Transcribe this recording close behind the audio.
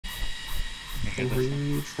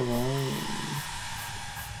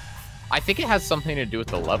I think it has something to do with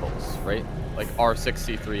the levels, right? Like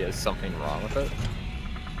R6C3 has something wrong with it.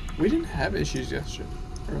 We didn't have issues yesterday,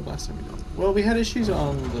 or last time we did. Well, we had issues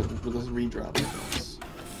on with this redrop.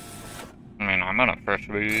 I mean, I'm on a fresh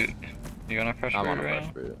boot. You on a fresh boot, I'm on a Ray?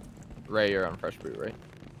 fresh boot. Ray, you're on fresh boot, right?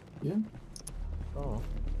 Yeah. Oh.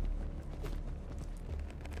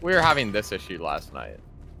 We were having this issue last night.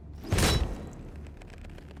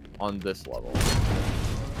 On this level.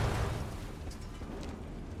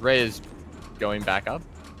 Ray is going back up.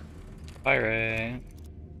 Bye, Ray.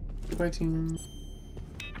 Goodbye, team.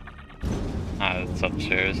 It's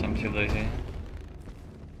upstairs. I'm too lazy.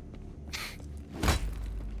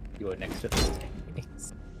 You were next to the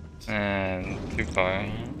things. And too far.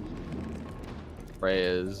 Ray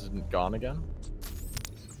is gone again.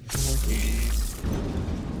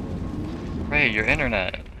 Ray, your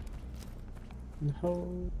internet.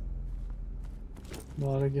 No.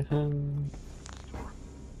 Not again.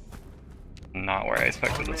 Not where I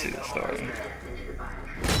expected to see the story.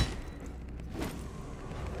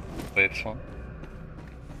 Wave spawn.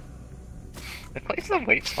 It plays the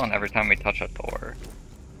wave spawn every time we touch a door.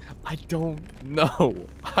 I don't know.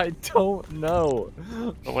 I don't know.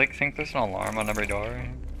 But like, think there's an alarm on every door.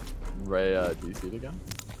 Ray, DC'd again?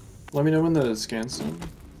 Let me know when the scan's done.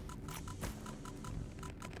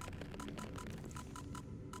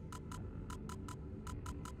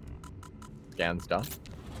 Scan's done.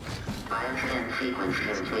 Bioscan sequence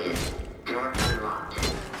completed. Door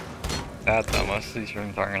unlocked. Bad though, most of these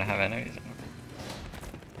rooms aren't gonna have enemies in them.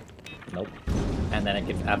 Nope. And then it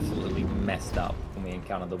gets absolutely messed up when we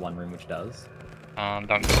encounter the one room which does. Don't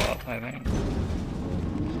go up, I think.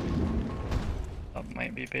 Up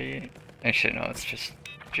might be bait. Actually, no, it's just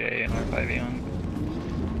J and R5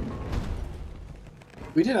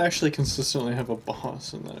 We did actually consistently have a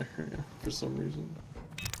boss in that area for some reason.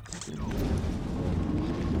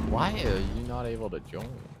 Why are you not able to join?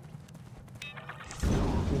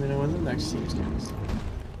 Let me know when the next team scans done.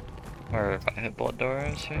 Or if I hit blood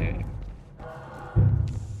doors, right?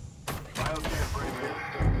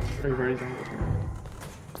 Are you ready to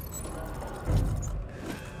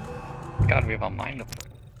God, we have a mind up.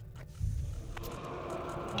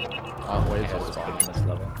 Waves Yeah, are it's spawning. on this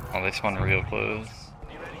level. Oh, they spawn real close.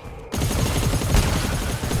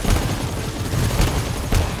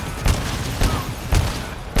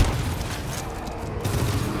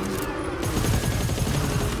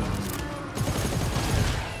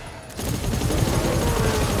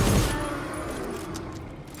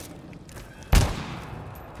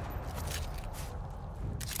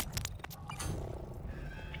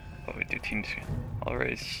 But we do team two. All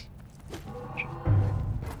race.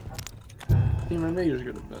 Team, I know you're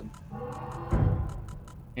good at bed.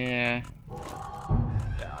 Yeah.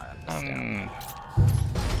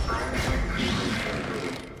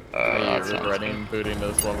 Are you That's not regretting booting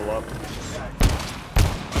this level up?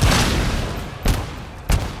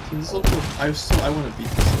 Team, this level, I want to beat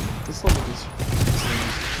this level. This level is insane.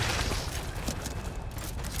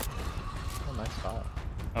 Oh, nice spot.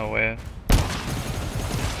 Oh, wait.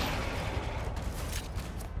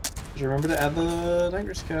 Did you remember to add the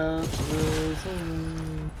Nightmare Scout to the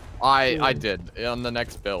thing? I did. On the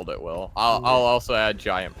next build it will. I'll also add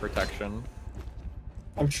giant protection.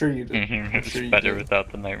 I'm sure you did. I'm It's sure you better did.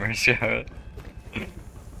 without the Nightmare Scout.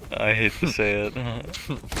 I hate to say it.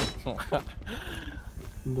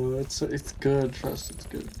 No, it's good. Trust, it's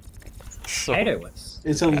good. So, Potatoes.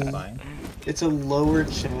 It's Fine. a lower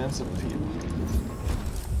chance of people.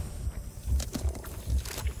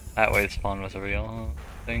 that wave spawn was a real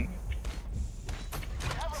thing.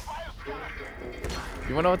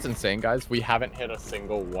 You wanna know what's insane, guys? We haven't hit a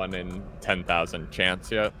single 1 in 10,000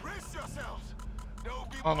 chance yet.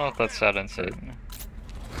 I don't know if that's that insane.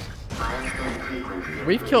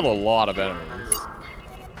 We've killed a lot of enemies.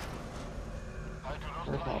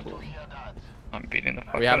 No problem. I'm beating the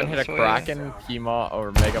fuck We out haven't of hit a this wave. Kraken, Kima,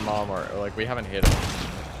 or Mega Mom, or like we haven't hit it.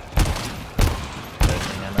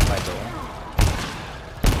 Searching ammo by door.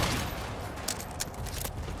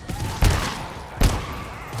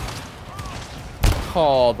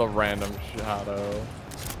 Oh, the random shadow.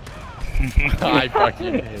 I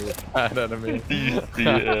fucking hate that enemy.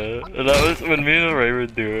 Yeah, that was when me and Ray were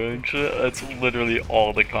doing shit. That's literally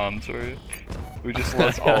all the comms were. We just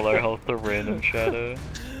lost all our health to random shadow.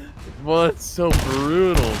 Well, it's so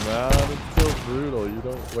brutal, man. It's so brutal. You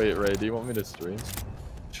don't. Wait, Ray, do you want me to stream?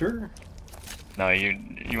 Sure. No, you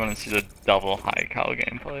want to see the double high cow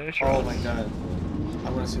gameplay? Sure. Oh my god.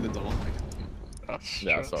 I want to see the double high. That's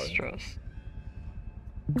Yeah, stress, sorry. stress.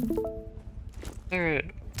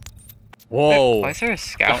 Alright. Whoa. Why is there a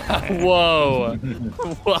scout in there? Whoa. Get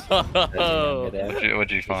Whoa. there.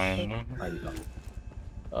 What'd you find? Oh, you got it.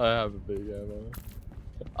 I have a big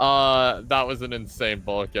ammo. That was an insane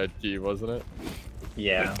bulkhead key, wasn't it?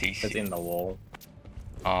 Yeah, DC. it's in the wall.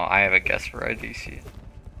 Oh, I have a guess for IDC.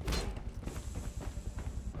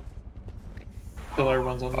 Killer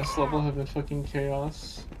runs on this level have been fucking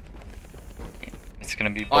chaos. It's gonna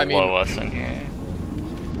be below us in here.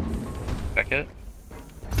 Check it.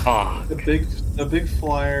 Oh, The big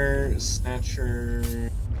flyer, snatcher,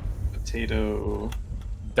 potato,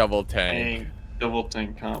 Double tank. tank, double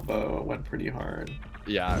tank combo went pretty hard.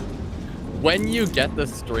 Yeah. When you get the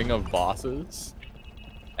string of bosses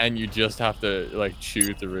and you just have to like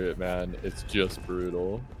chew through it, man, it's just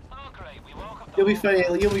brutal. You'll be funny.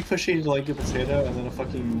 You'll be pushing to like a potato, and then a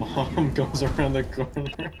fucking mom goes around the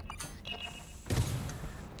corner.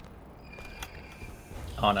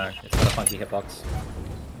 Oh no, it's got a funky hitbox.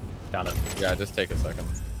 Got it. Yeah, just take a second.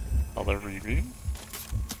 another reread.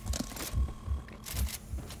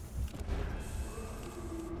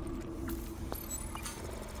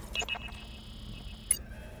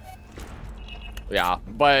 Yeah,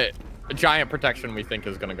 but giant protection we think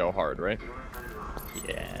is gonna go hard, right?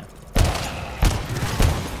 Yeah.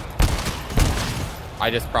 I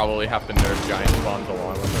just probably have to nerf giant spawns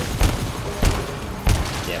along with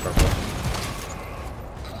Yeah, purple.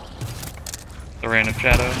 The random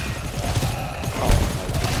shadow.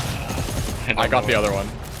 it. I got the other one.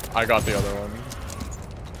 I got the other one.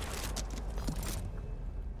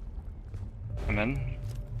 I'm in.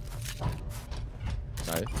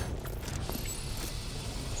 Nice.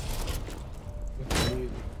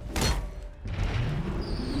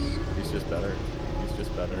 He's just better. He's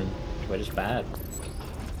just better. We're just bad.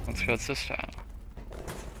 Let's go this time.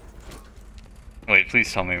 Wait,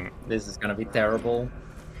 please tell me. This is gonna be terrible.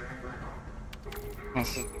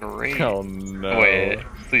 This is great. Oh no. Wait,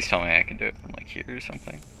 please tell me I can do it from like here or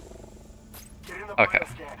something. Okay.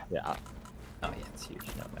 Yeah. Oh yeah, it's huge.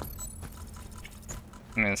 No, no.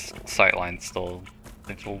 I mean, this sightline still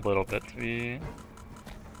takes a little bit to be.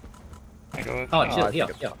 I go with. Oh, I chill, think yo,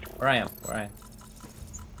 it's- yo. Where I am, where I am.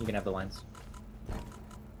 You can have the lines.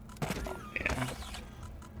 Yeah.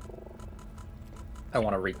 I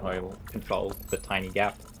want to recoil control the tiny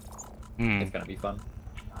gap. Hmm. It's gonna be fun.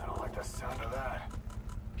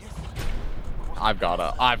 I've got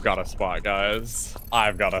a spot, guys.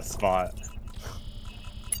 I've got a spot.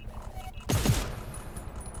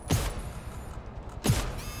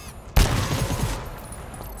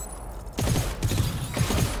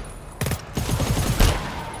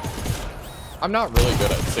 I'm not really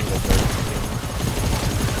good at single player.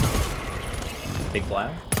 Big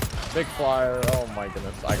flyer. Big flyer. Oh my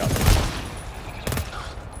goodness. I got it.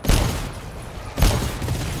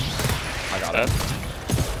 I got it.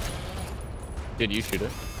 Did you shoot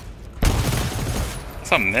it?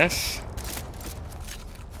 It's a miss.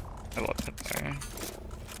 I love it there.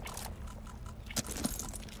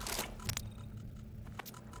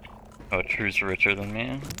 Oh, True's richer than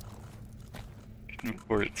me.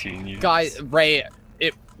 14 years. Guys, Ray,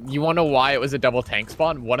 you wanna know why it was a double tank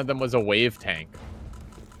spawn? One of them was a wave tank.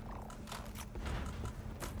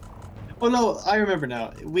 Oh no, I remember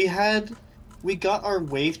now. We got our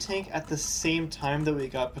wave tank at the same time that we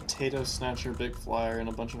got potato snatcher, big flyer, and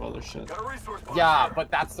a bunch of other shit. Yeah,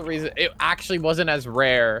 but that's the reason. It actually wasn't as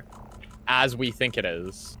rare as we think it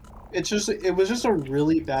is. It was just a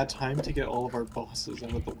really bad time to get all of our bosses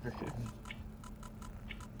out of the way.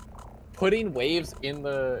 Putting waves in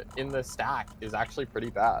the stack is actually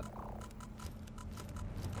pretty bad.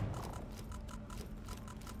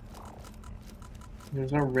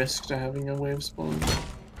 There's no risk to having a wave spawn.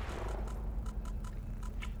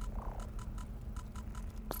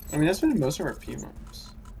 I mean, that's been most of our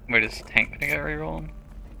PMOs. Wait, is tank gonna get rerolled?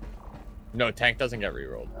 No, tank doesn't get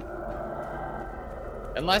rerolled.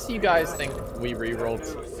 Unless you guys think we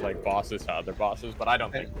rerolled like bosses to other bosses, but I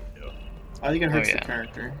don't think we do. I think it hurts yeah. the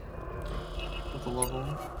character. With the level.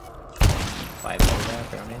 5 over there,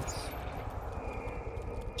 pyramids.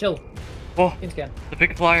 Chill. Oh, In scan. the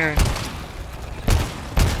big flyer.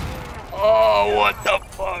 Oh, what the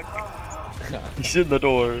fuck? He's in the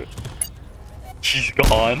door. She's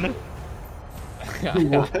gone.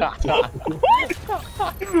 What?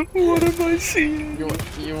 What am I seeing? You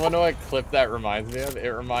want to what clip that reminds me of? It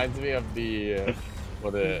reminds me of the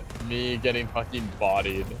me getting fucking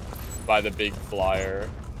bodied by the big flyer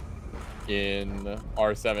in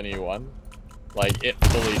R7E1. Like it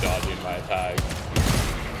fully dodging my attack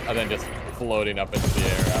and then just floating up into the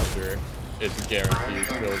air after it's guaranteed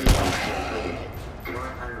kills.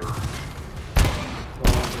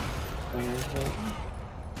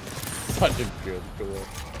 such a good tool.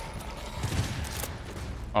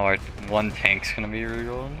 Oh, our one tank's gonna be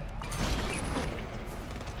rerolled.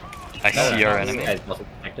 I No, see our this enemy. guy's also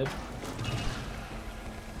protected.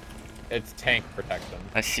 It's tank protection.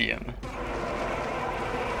 I see him.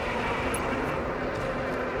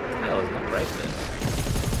 Kyle is not right there.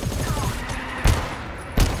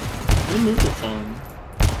 Remove the phone.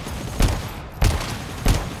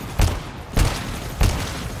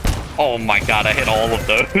 Oh my god, I hit all of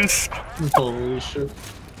those. Holy shit.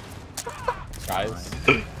 Guys.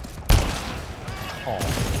 Oh.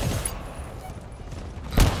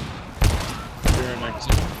 You're next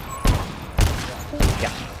to me.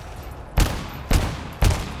 Yeah.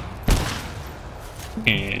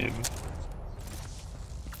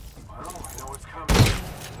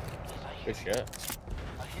 Good shit.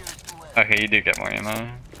 Okay, you do get more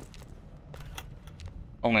ammo.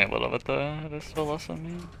 Only a little bit though. It is still less than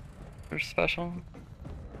me. For special.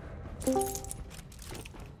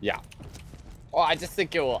 Yeah. Well, I just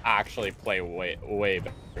think it will actually play way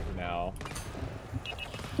better now.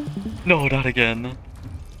 No, not again.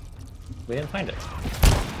 We didn't find it. We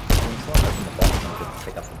still have in the box and we could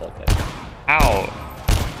pick up the bulkhead. Ow!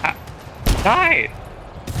 Die!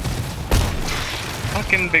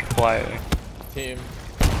 Fucking big flyer. Team.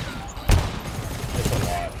 It's a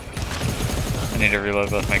lot. I need to reload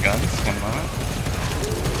both my guns. 1 moment.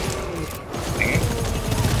 Dang it.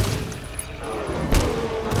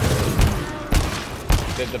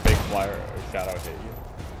 Did the big flyer or shadow hit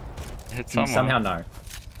you? Hit someone. Somehow no.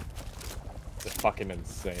 It's fucking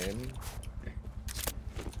insane.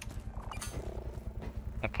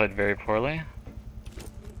 I played very poorly.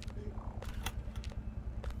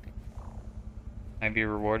 I'd be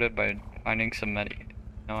rewarded by finding some medi.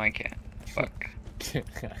 No, I can't. Fuck.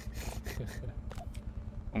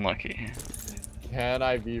 Unlucky. Can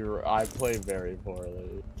I be? I play very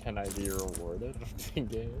poorly. Can I be rewarded with the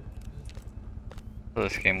game? So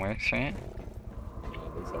this game works, right?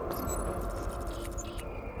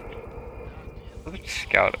 Look at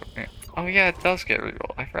Scout over here. Oh yeah, it does get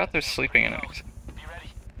reroll. I forgot there's sleeping enemies.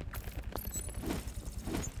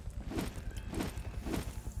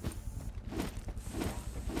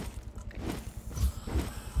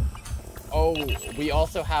 Oh, we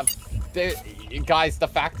also have... Guys, the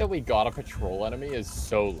fact that we got a patrol enemy is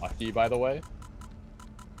so lucky, by the way.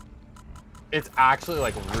 It's actually,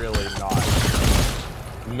 like, really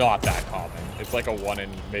not that common. It's like a 1 in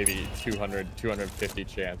maybe 200, 250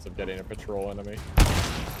 chance of getting a patrol enemy.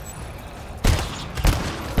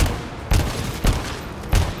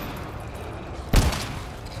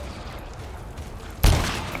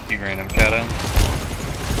 You random shadow.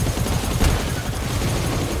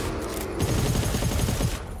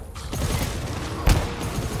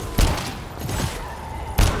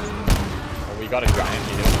 Oh, we got a giant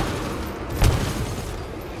here.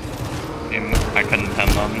 I couldn't pen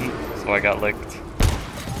them, so I got licked.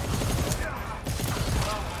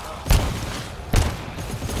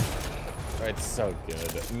 It's so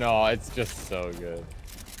good. No, it's just so good.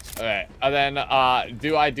 Okay, and then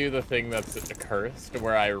do I do the thing that's cursed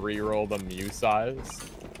where I reroll the mu size?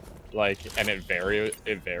 Like, and it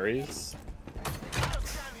varies?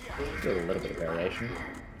 Do a little bit of variation.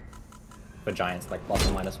 For giants, like plus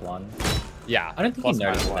or minus 1. Yeah. I don't think plus you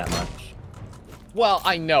notice it minus that 1. much. Well,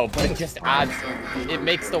 I know, but it just adds... It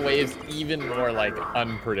makes the waves even more, like,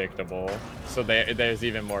 unpredictable. So there's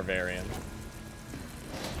even more variance.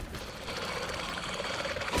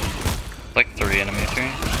 Like 3 enemies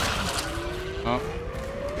here. Oh.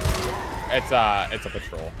 It's a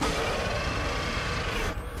patrol.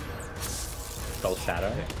 Gold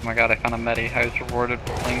shadow. Oh my god, I found a medi. I was rewarded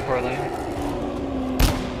for playing poorly.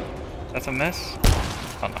 That's a miss?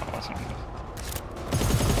 Oh no, it wasn't a miss.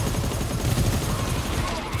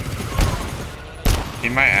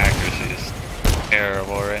 Dude, my accuracy is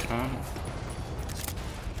terrible right now.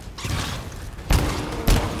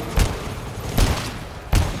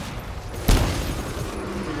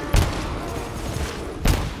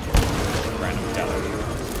 Random gallery.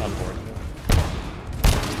 Unfortunate.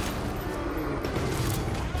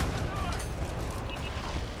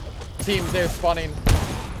 Team, they're spawning.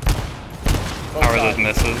 How are those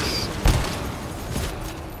misses?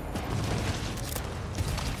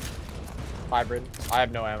 Hybrid. I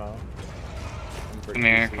have no ammo. Come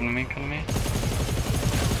here, come to me, come to me.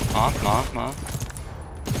 Moth.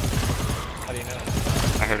 How do you know?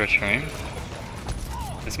 I heard a scream.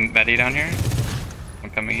 Is Medi down here? I'm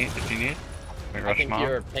coming if you need. We I rush think mob.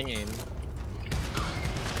 you're pinging.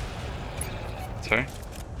 Sorry.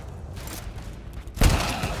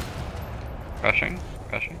 Rushing.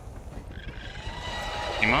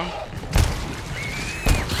 Emo.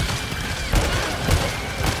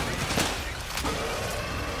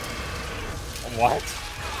 What?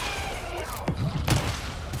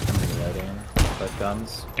 I'm reloading both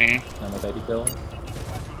guns. And the baby bill.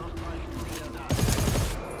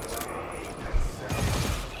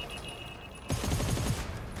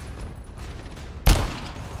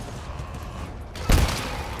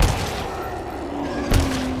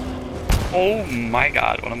 Oh my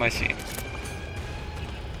god, what am I seeing?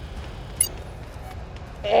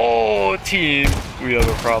 Oh, team, we have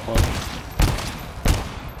a problem.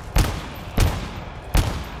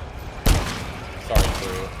 Sorry,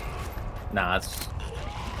 Drew. Nah, it's...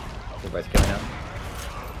 We're both killing now.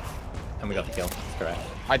 And we got the kill, that's correct.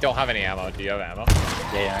 I don't have any ammo. Do you have ammo?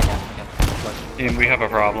 Yeah, I can. Team, we have a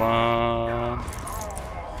problem.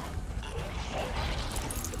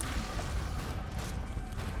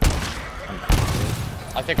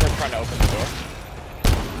 I think we're trying to open the door.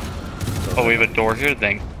 Oh, we have a door here?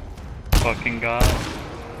 Thank fucking god.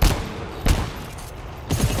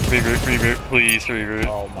 Reboot, please reboot.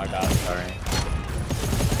 Oh my god. Sorry.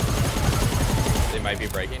 They might be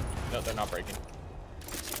breaking. No, they're not breaking.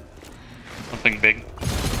 Something big.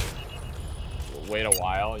 Wait a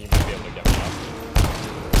while, you might be able to get me up.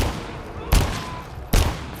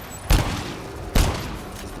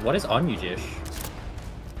 What is on you, Jish?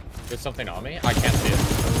 There's something on me? I can't see it.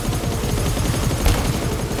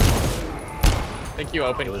 Think you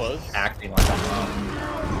open It was close? acting like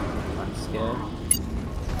I'm scared.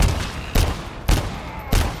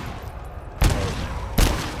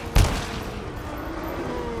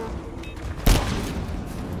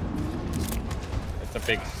 It's a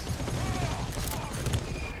big...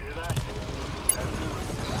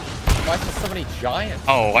 Why is there so many giants?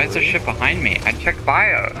 Oh, why is there shit behind me? I checked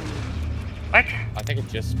bio. What? I think it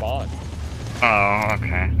just spawned. Oh,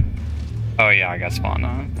 okay. Oh yeah, I got spawned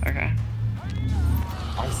on. Okay.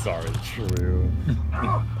 I'm sorry, True. Good.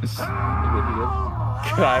 Could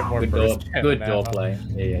I have more Good door play.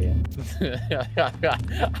 Yeah.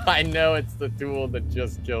 I know it's the tool that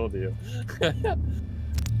just killed you.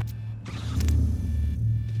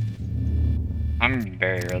 I'm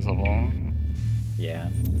very visible. Yeah.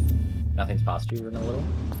 Nothing's past you in a little.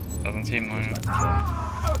 Doesn't seem like.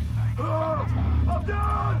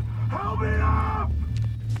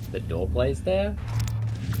 The door plays there?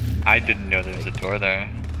 I didn't know there was a door there.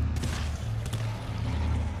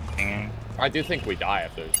 Dang it. I do think we die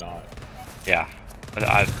if there's not. Yeah. But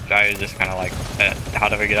I just kind of like, how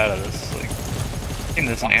do we get out of this? Like, I think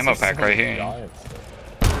there's an Why is ammo there so pack many right here. giants there?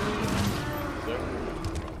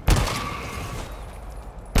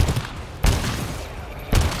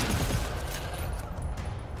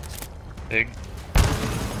 Big.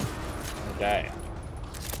 Okay.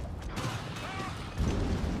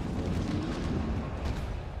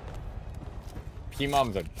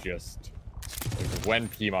 P-moms are just... Like, when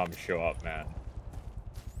P-moms show up, man.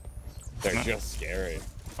 They're just scary.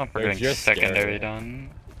 Oh, we're They're getting just secondary scary. done.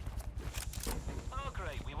 Oh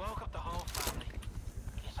great, we woke up the whole family.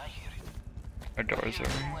 Yes, I hear it. Our doors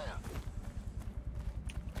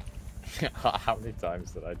are. How many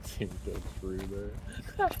times did I team go through there?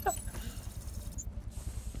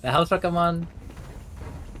 The house come on.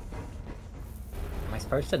 Am I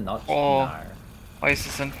supposed to not? Oh. No. Why is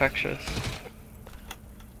this infectious?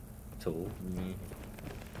 Tool.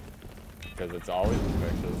 Because it's always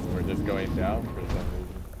infectious. We're just going down for some reason.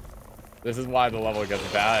 This is why the level gets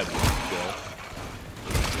bad.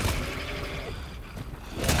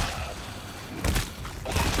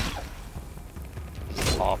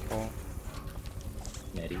 It's awful.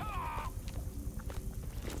 Netty.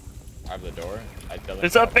 I have the door.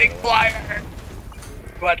 There's a big flyer!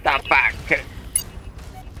 What the fuck?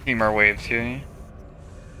 Team our waves here. We do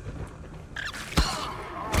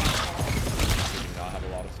not have a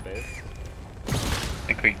lot of space. I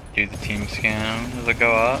think we do the team scan. Does it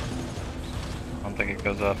go up? I don't think it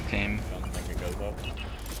goes up, team. I don't think it goes up.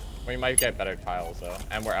 We might get better tiles though.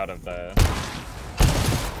 And we're out of the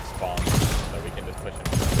spawn, so we can just push it.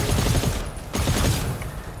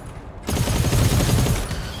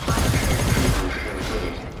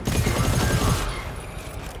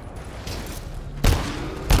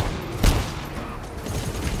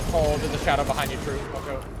 Oh, there's a shadow behind you, True. Watch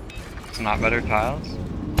out. It's not better tiles?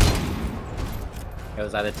 It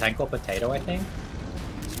was either tank or potato, I think.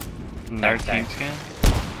 Nerd Okay. team scan?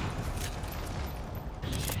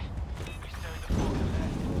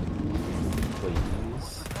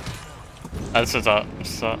 Please. This is up.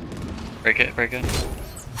 This is up. Break it, break it.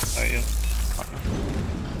 Oh, yeah.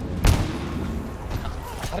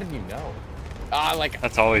 How did you know? Like...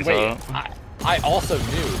 That's always wait, up. I also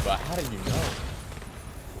knew, but how did you know?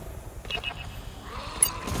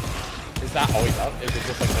 Is that always up? Is it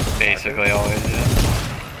just like... Basically always, yeah.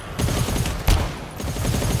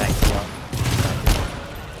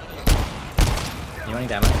 running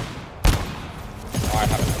damage. Oh, I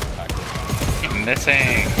haven't attacked. Keep missing. I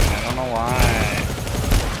don't know why.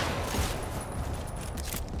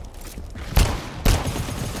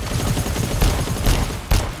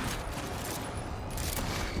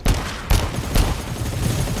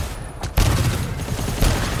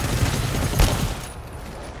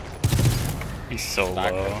 He's so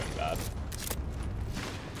Back low. is bad.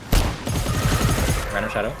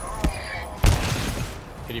 Random shadow.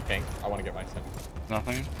 Can you ping? I want to get my sin.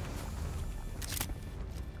 Nothing.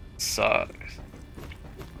 Sucks.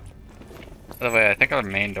 By the way, I think our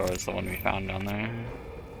main door is the one we found down there.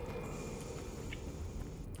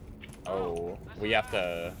 Oh, we have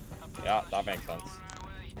to. Yeah, that makes sense.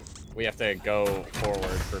 We have to go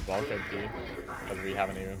forward for bulkhead key because we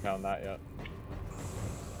haven't even found that yet.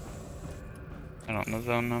 I don't know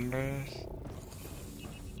zone numbers.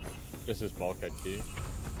 This is bulkhead key.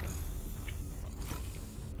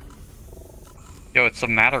 Yo, it's a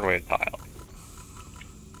matter wave tile.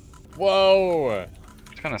 Whoa!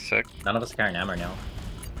 It's kind of sick. None of us are carrying ammo now.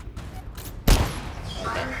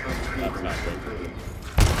 Okay, that's not good.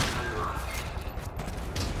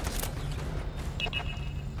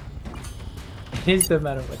 He's the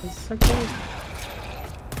matter with it's so cool.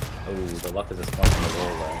 Oh, the luck is a spawn from the wall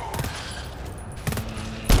though.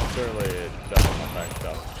 Surely it doesn't affect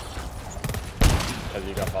stuff. Because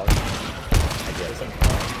you got bulk. I guess.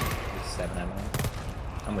 There's 7 ammo.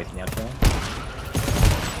 I'm with you now, Chill.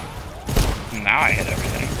 Now I hit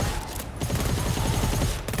everything.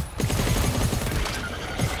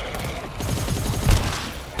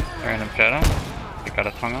 Random shadow. You got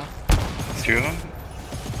a tongue off. It's 2 of them.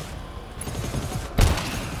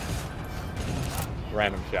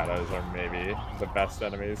 Random shadows are maybe the best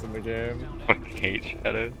enemies in the game. Fucking hate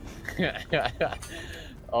shadows.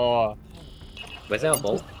 Oh, Where's our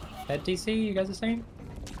vault at DC? You guys are saying?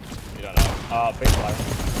 you don't know. Big flyer.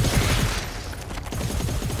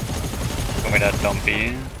 Oh my god,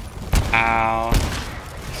 dumpy. Ow.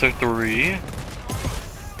 So 3.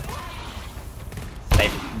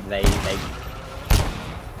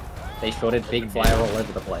 They shorted big flyer all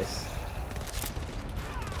over the place.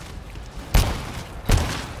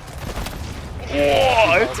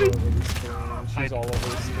 What? She's all over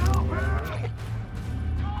the screen.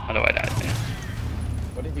 How do I die?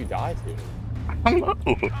 What did you die to? I don't know.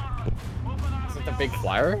 Is it the big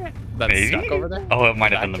flyer that's Maybe? stuck over there? Oh, it might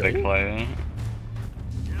Did have been the that big kill you? flyer.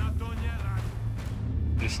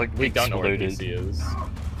 Just like We don't know where exploded. DC is.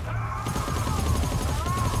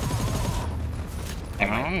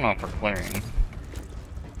 Damn, I don't know if we're clearing.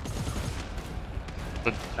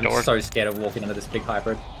 The I'm door. so scared of walking into this big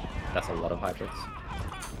hybrid. That's a lot of hybrids.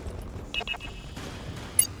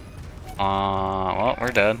 Well, we're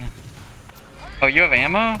dead. Oh, you have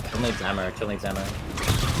ammo? Chill needs ammo. Chill needs ammo.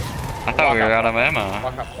 I thought we were out of ammo.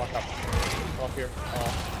 Walk up, walk up. Up here.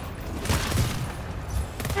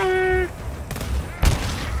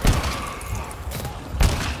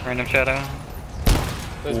 Random shadow.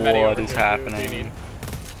 There's many What over is here, happening? too. Do you need-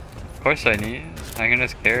 Of course I need. I can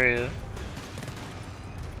just carry it.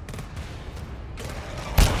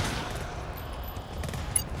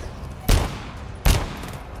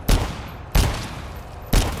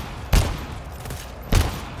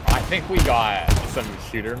 I think we got some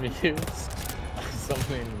shooter muse.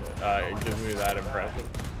 Something gives me that impression.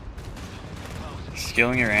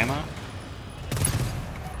 Stealing your ammo?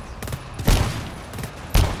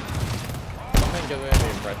 Something gives me the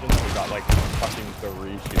impression that we got like fucking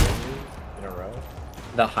 3 shooter muse in a row.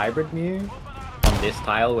 The hybrid Mew on this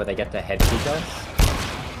tile where they get to head peek us.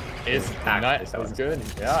 It's packed, not. this It's one. good.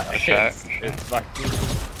 Yeah. Okay. It's fucking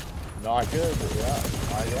not good. But yeah.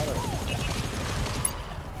 I get it.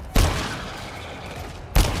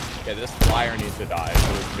 Okay, this flyer needs to die,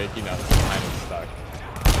 so it's making us kind of stuck.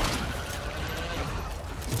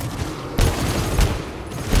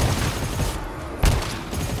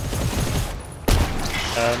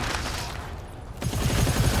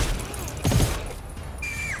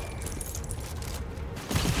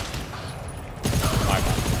 My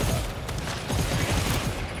bad.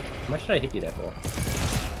 How much should I hit you there for?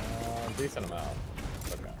 Decent amount.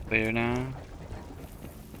 Okay. Clear now.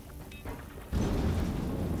 I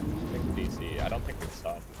think DC. I don't think we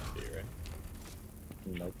saw DC, right?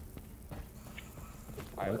 Nope.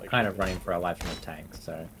 I We're like kind of running for our lives from the tank,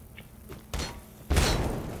 so.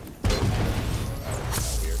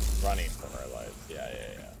 we're running for our lives. Yeah.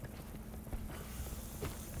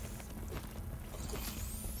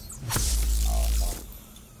 Oh, no.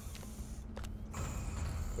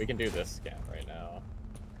 We can do this scan right now.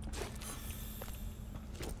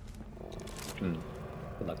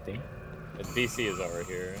 Good luck, team. The DC is over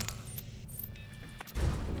here.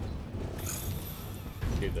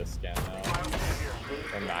 do this scan now.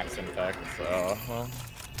 We're max infect, so well.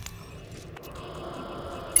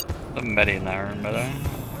 The medi in that room, better.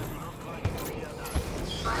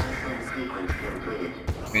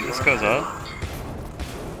 I mean, this goes up.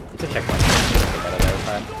 It's a checkpoint.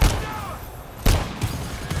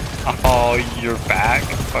 Oh, you're back,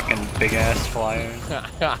 fucking big ass flyer.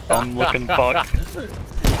 Dumb looking fuck.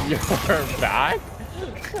 You're back?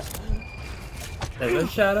 There's a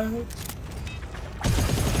shadow.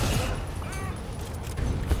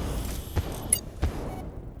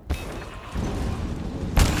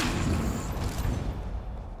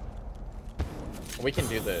 We can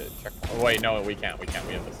do the check. Oh, wait, no, we can't. We can't.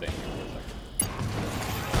 We have to stay in here for a second.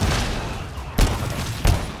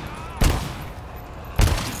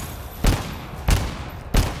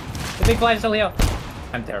 The big fly's still here.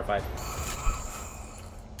 I'm terrified.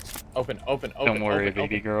 Open. Don't worry, open,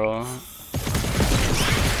 baby girl.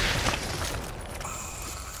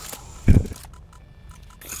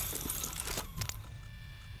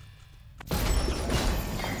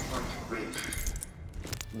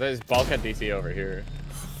 There's bulkhead DC over here.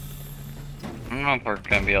 I don't know if we're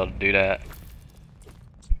gonna be able to do that.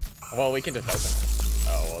 Well, we can just open.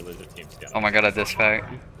 Oh, well, there's a team scan. Oh my god, a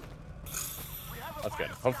disfact. That's good.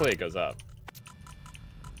 Hopefully it goes up.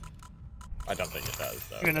 I don't think it does,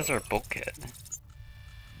 though. Even as our bulkhead.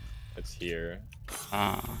 It's here.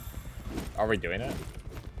 Ah. Are we doing it?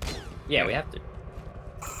 Yeah, we have to.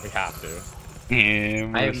 We have to.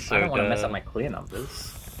 Yeah, I we're so don't want to mess up dead. my clear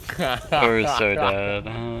numbers. We're so dead.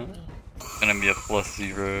 It's gonna be a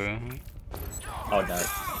 +0. Oh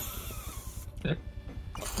no.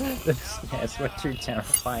 The stairs were too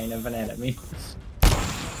terrifying of an enemy.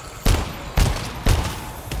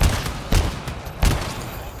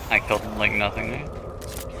 I killed him like nothing.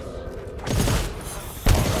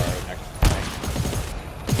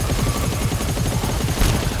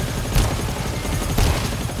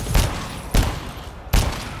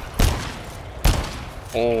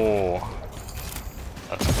 Oh,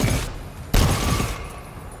 that's clean.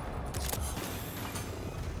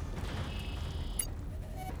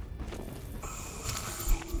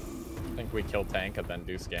 I think we kill tank and then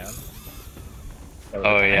do scan.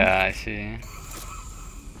 Oh yeah, I see.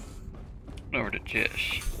 Over to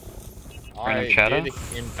Jish. I Shadow? did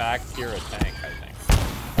in fact hear a tank, I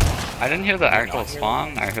think. I didn't hear the Did you actual not hear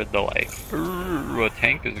spawn. I heard the like, "Ooh, a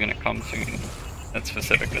tank is gonna come soon." That's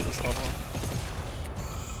specific to this level.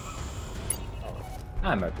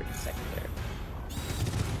 I'm opening secondary.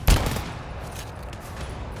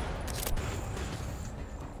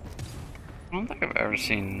 I don't think I've ever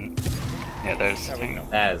seen. Yeah, there's the tank.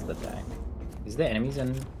 That is the tank. Is there enemies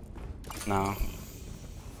in? No.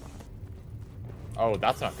 Oh,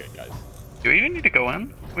 that's not good, guys. Do we even need to go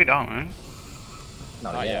in? We don't, right?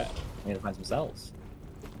 Not Not yet. yet. We need to find some cells.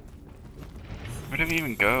 Where do we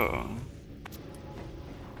even go?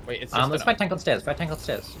 Wait, it's just Let's fight tank on stairs. Fight tank on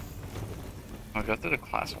stairs. I'll go through the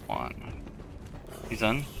class 1. He's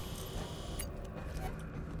in.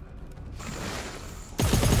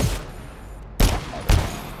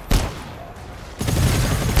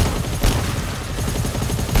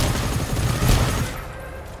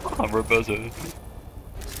 Oh, Robozo.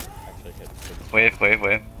 Actually, it's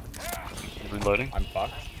Wave. Reloading. I'm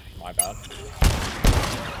fucked. My bad.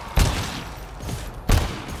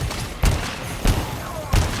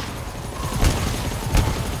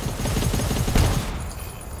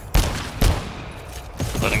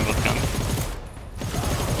 Loading with guns.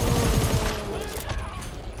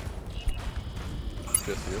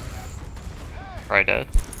 Just you. Right dead.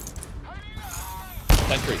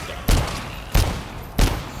 Sentry down.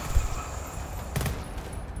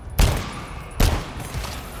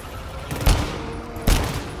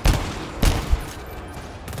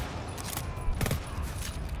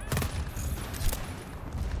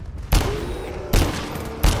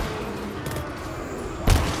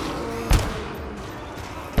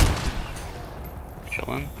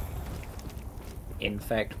 Chilling.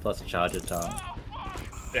 Infect plus charger time.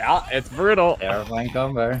 Yeah, it's brutal. Terrifying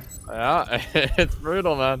combo. Yeah, it's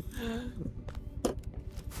brutal, man.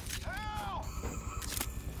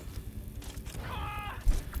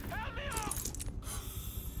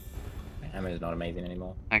 Ammo is not amazing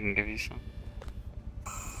anymore. I can give you some.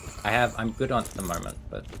 I'm good on at the moment,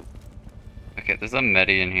 but Okay, there's a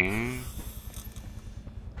medi in here.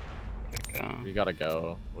 There we go. We gotta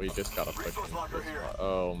go. We just gotta push into this spot.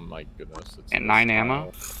 Oh my goodness. It's And this 9 ammo.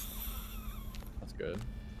 tile. That's good.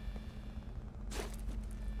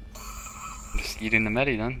 I'm just eating the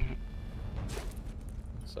medi then.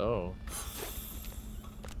 So.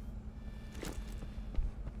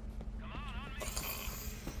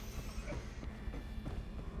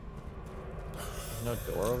 no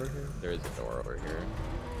door over here? There is a door over here.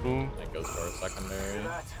 Ooh. It goes to our secondary.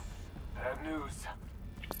 Bad news.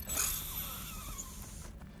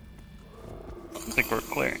 I think we're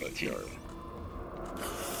clearing. That's yours.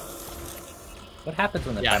 What happens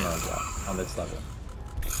when the Yeah. timer runs out on this level?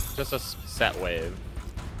 Just a set wave.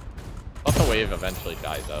 But the wave eventually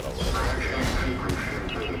dies out a little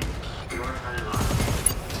bit.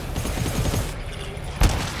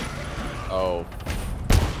 Oh.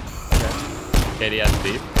 Okay. KDS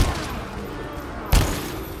deep.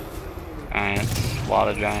 Giants. A lot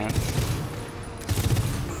of giants.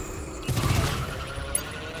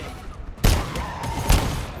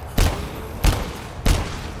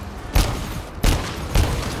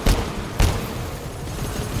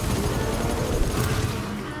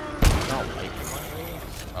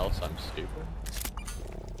 Else I'm stupid.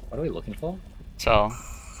 What are we looking for? So,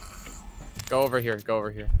 Go over here, go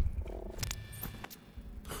over here.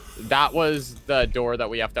 That was the door that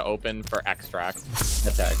we have to open for extract.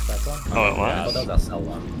 That's our extract one? Oh, it yeah, was? that was our cell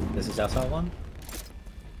one. This is our cell one?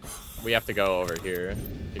 We have to go over here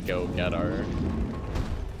to go get our...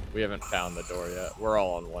 We haven't found the door yet. We're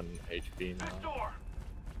all on 1 HP now. Door.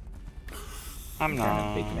 I'm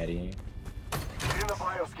not. Big Medi. In the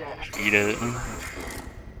bioscan. Eat it.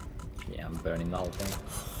 Yeah, I'm burning the whole thing.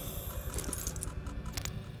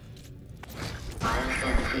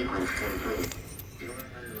 Bioscan sequence complete.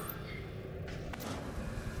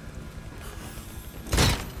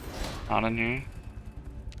 Not in here.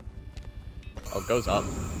 Oh, it goes up.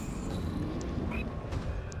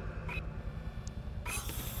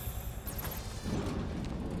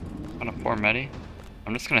 On a 4 medi.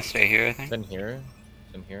 I'm just gonna stay here, I It's think. in here.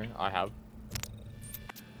 It's in here. I have.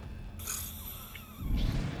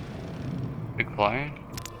 Big flyer.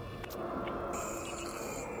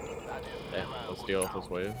 Yeah, let's deal with this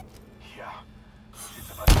wave. Yeah.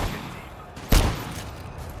 It's about to get deep.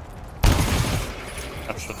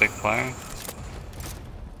 That's the big flyer.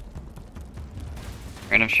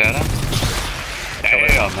 Random shadow.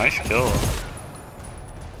 Damn, nice kill.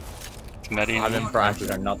 It's medi in I'm there. impressed.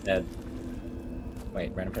 Are not dead.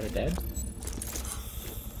 Wait, random shadow dead?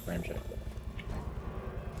 Random shadow.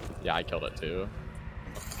 Yeah, I killed it too.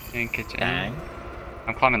 In kitchen. Dang.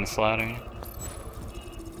 I'm climbing this ladder.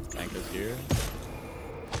 Tank is here.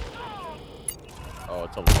 Oh,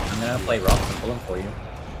 it's a... I'm gonna play rocks and pull them for you.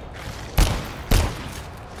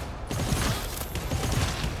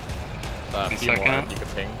 A Wait a few more second. if you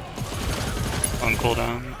could ping. On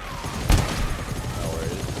cooldown. No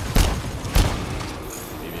worries.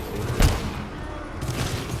 BBC.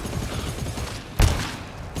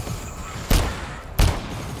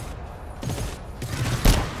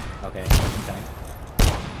 Okay, tank.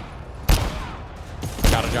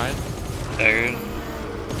 Got a giant. Staggered.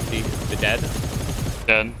 The dead.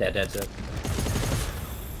 Dead. Dead, dead, dead.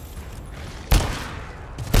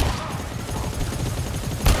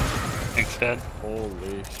 Tank's dead.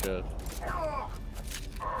 Holy shit.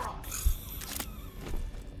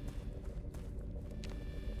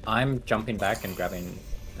 I'm jumping back and grabbing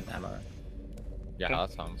an ammo. Yeah, Okay.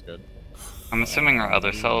 that sounds good. I'm assuming our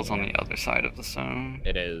other cell's on the other side of the zone.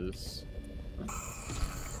 It is.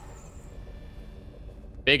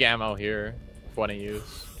 Big ammo here. 20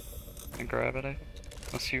 use. I grab it,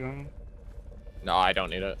 unless you want. No, I don't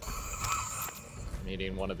need it. I'm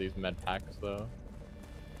needing one of these med packs though.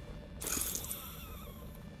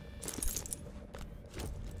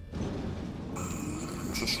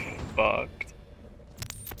 This is fucked.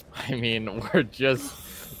 I mean, we're just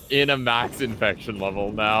in a max infection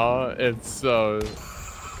level now. It's so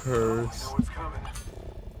cursed. Know what's coming.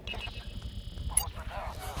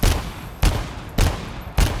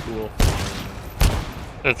 Cool.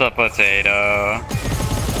 It's a potato.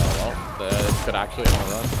 Oh, well, this could actually on a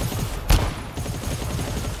run.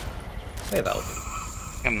 Wait, that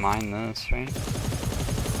I can mine this, right?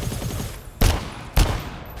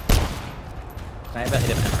 Can I have a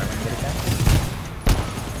hit of ammo and get a chance?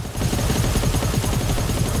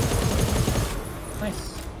 Nice.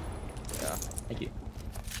 Yeah. Thank you.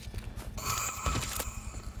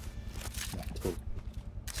 Cool.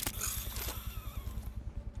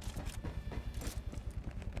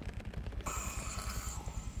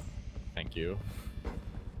 Thank you.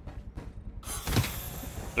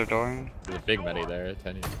 Their door. There's a big medi there,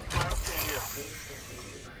 10 use.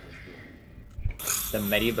 The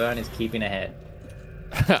Mediburn is keeping ahead.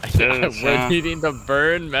 is, We're yeah. needing the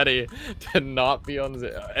burn medi to not be on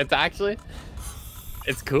zero. It's actually,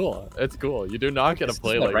 it's cool. It's cool. You do not get to This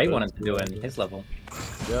play is what like Ray this. wanted to do in his level.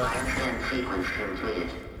 Yeah. Bioscan sequence completed.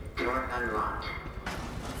 Door unlocked.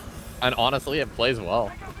 And honestly, it plays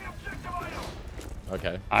well.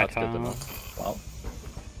 Okay, I that's good to know. found. Well,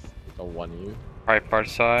 A 1U. Right far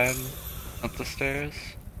side. Up the stairs.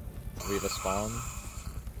 We have a spawn.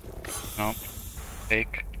 Nope.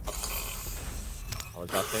 Fake. Oh, is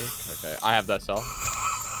that fake? Okay, I have that cell.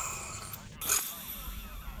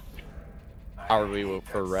 How are we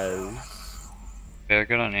for res? Very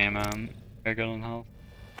good on aim, very good on health.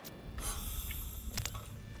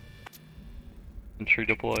 Entry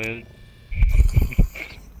deployed.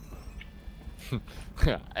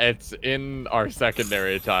 It's in our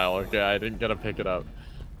secondary tile, okay? I didn't get to pick it up.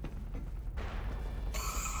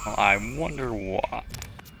 Well, I wonder what.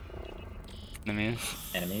 Enemies.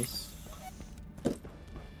 Enemies. I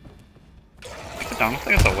don't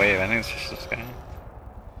think it's a wave, I think it's just this guy.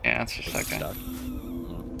 Yeah, it's just that guy. Stuck.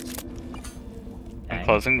 I'm Tank.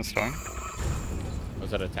 closing the storm. Was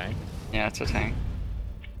that a tank? Yeah, it's a tank.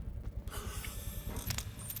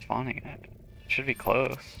 Spawning it. Should be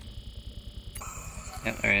close.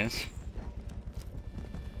 Yeah, there he is.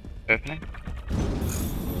 Opening.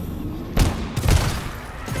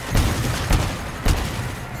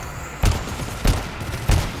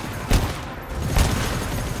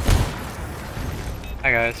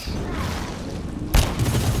 Hi guys.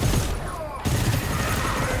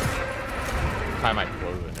 I might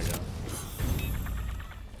close it again.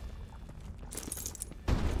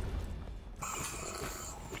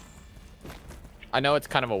 I know it's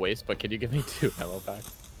kind of a waste, but could you give me 2 ammo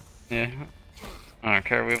packs? Yeah. I don't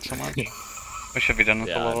care, we have so much. We should be done with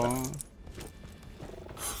Yeah, the I little...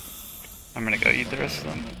 I'm gonna go eat the rest of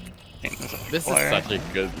them. This is such a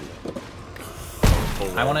good...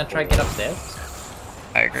 I want to try get upstairs.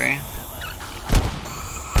 I agree.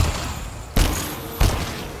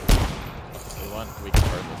 We can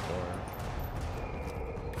burn this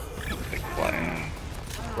door. Big flyer.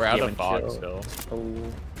 We're out Yeah, of fog chill. still.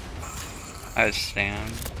 Oh. I just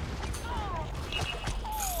stand.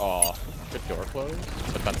 Oh, good door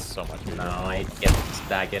closed? But that's so much easier. No, I get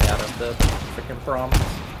stag it out of the freaking prompt.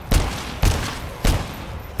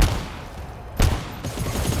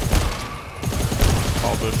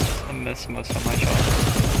 All this, I miss most of my shots.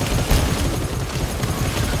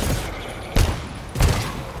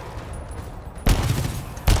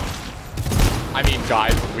 I mean,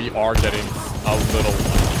 guys, we are getting a little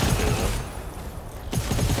lucky.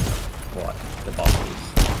 What? The bosses.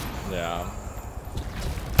 Yeah.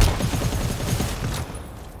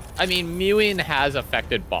 I mean, mewing has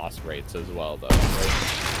affected boss rates as well, though. Right?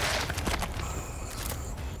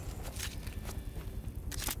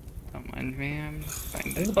 Don't mind me, I'm trying I to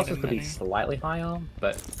think the eat bosses a could be mini. slightly higher,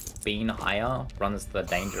 but being higher runs the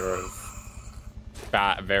danger of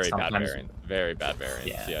Very bad Sometimes- variant. Very bad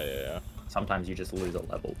variants. Yeah. Yeah. sometimes you just lose a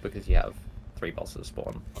level because you have 3 bosses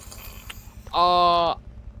spawn.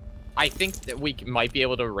 I think that we might be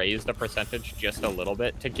able to raise the percentage just a little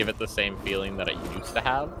bit to give it the same feeling that it used to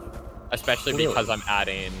have. Especially Really? because I'm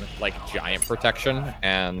adding, like, giant protection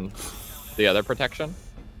and the other protection.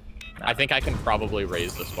 I think I can probably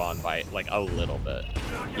raise the spawn by, like, a little bit.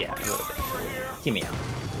 Yeah, a little bit. Hear me out.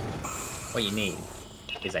 What you need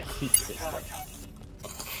is a heat system.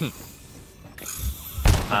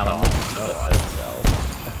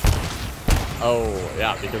 Oh,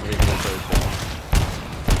 yeah, because we need to...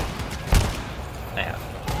 Yeah.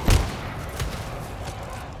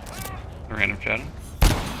 A random shadow.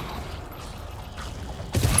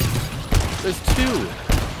 There's 2!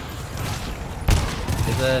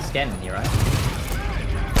 There's a scan in here, right?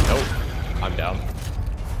 Nope. I'm down.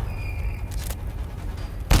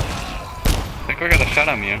 I think we got a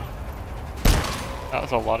shadow mew. That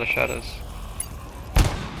was a lot of shadows.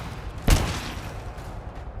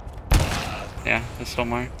 Yeah, there's still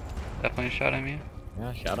more. Definitely a shadow mew.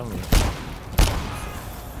 Yeah, shadow me.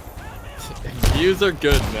 Views are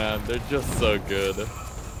good, man. They're just so good.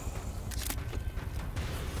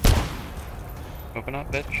 Open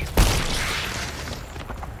up, bitch.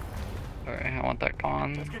 Alright, I want that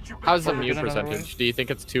con. How's the Or mute get another percentage? Do you think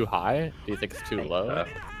it's too high? Do you think it's too low?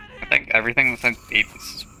 I think everything within 8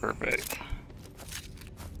 is perfect.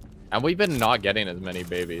 And we've been not getting as many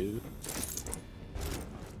babies.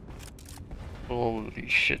 Holy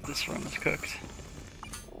shit, this run is cooked.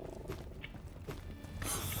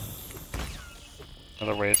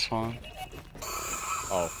 Another wave spawn.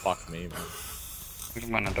 Oh, fuck me, man. We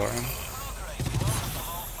can run a door in.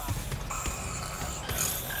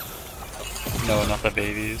 No, not the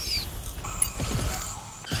babies.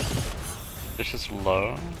 This is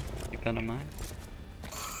low. Keep that in mind.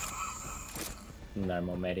 No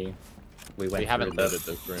more medi. We We went haven't through loaded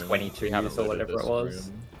the this room. 22 We haven't or loaded whatever this it was.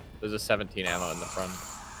 room. There's a 17 ammo in the front.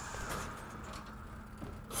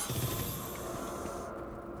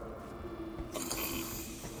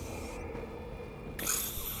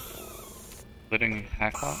 Looting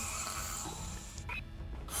Hacklot?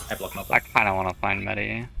 I block nothing. I kinda wanna find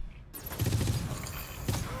Medi.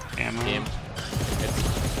 Ammo. Team.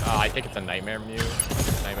 It's, I think it's a Nightmare Mew.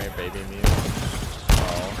 Nightmare Baby Mew.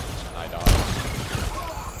 Oh, I died.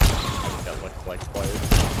 I think that looks like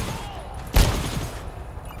place.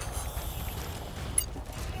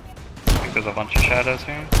 I think there's a bunch of shadows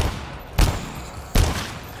here.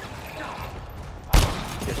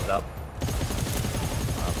 Push it up.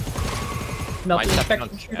 Am I Nothing. stepping on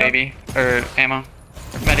Infect, scan? Baby. Or ammo.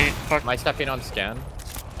 Medi. Fuck. Am I stepping on scan?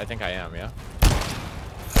 I think I am, yeah.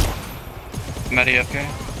 Medi up here.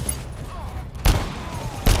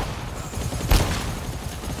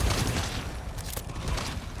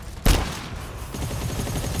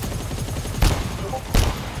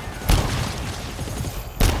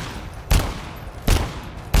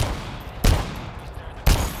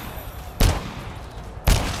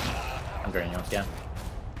 I'm going on scan.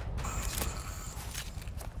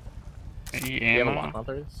 Any Do you have a ammo? lot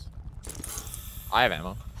others? I have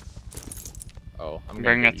ammo. Oh, I'm I'm gonna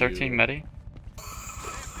bringing a give 13 you Medi.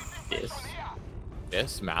 Yes.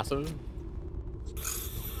 This massive.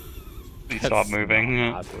 Please That's stop moving.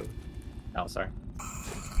 not massive. Oh, sorry.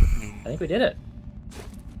 I think we did it.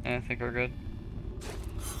 Yeah, I think we're good.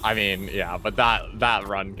 I mean, yeah, but that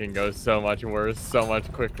run can go so much worse, so much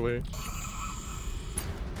quickly.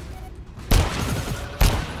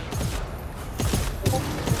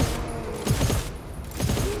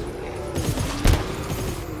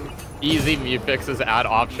 Easy Mew fixes add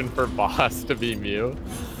option for boss to be Mew.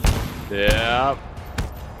 Yeah.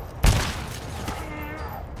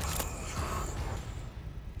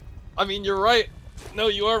 I mean, you're right. No,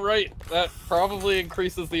 you are right. That probably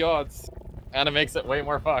increases the odds. And it makes it way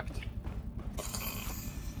more fucked.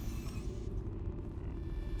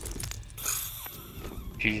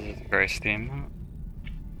 Jesus Christ, team.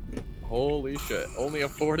 Holy shit. Only a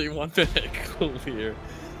 41-minute clear.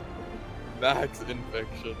 Max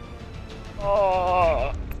infection.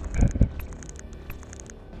 Oh.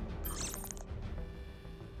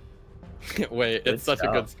 Wait, it's such a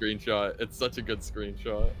good screenshot. It's such a good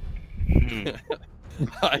screenshot.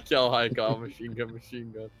 High cal, machine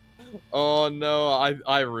gun. Oh no,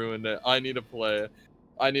 I ruined it. I need to play.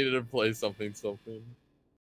 I needed to play something.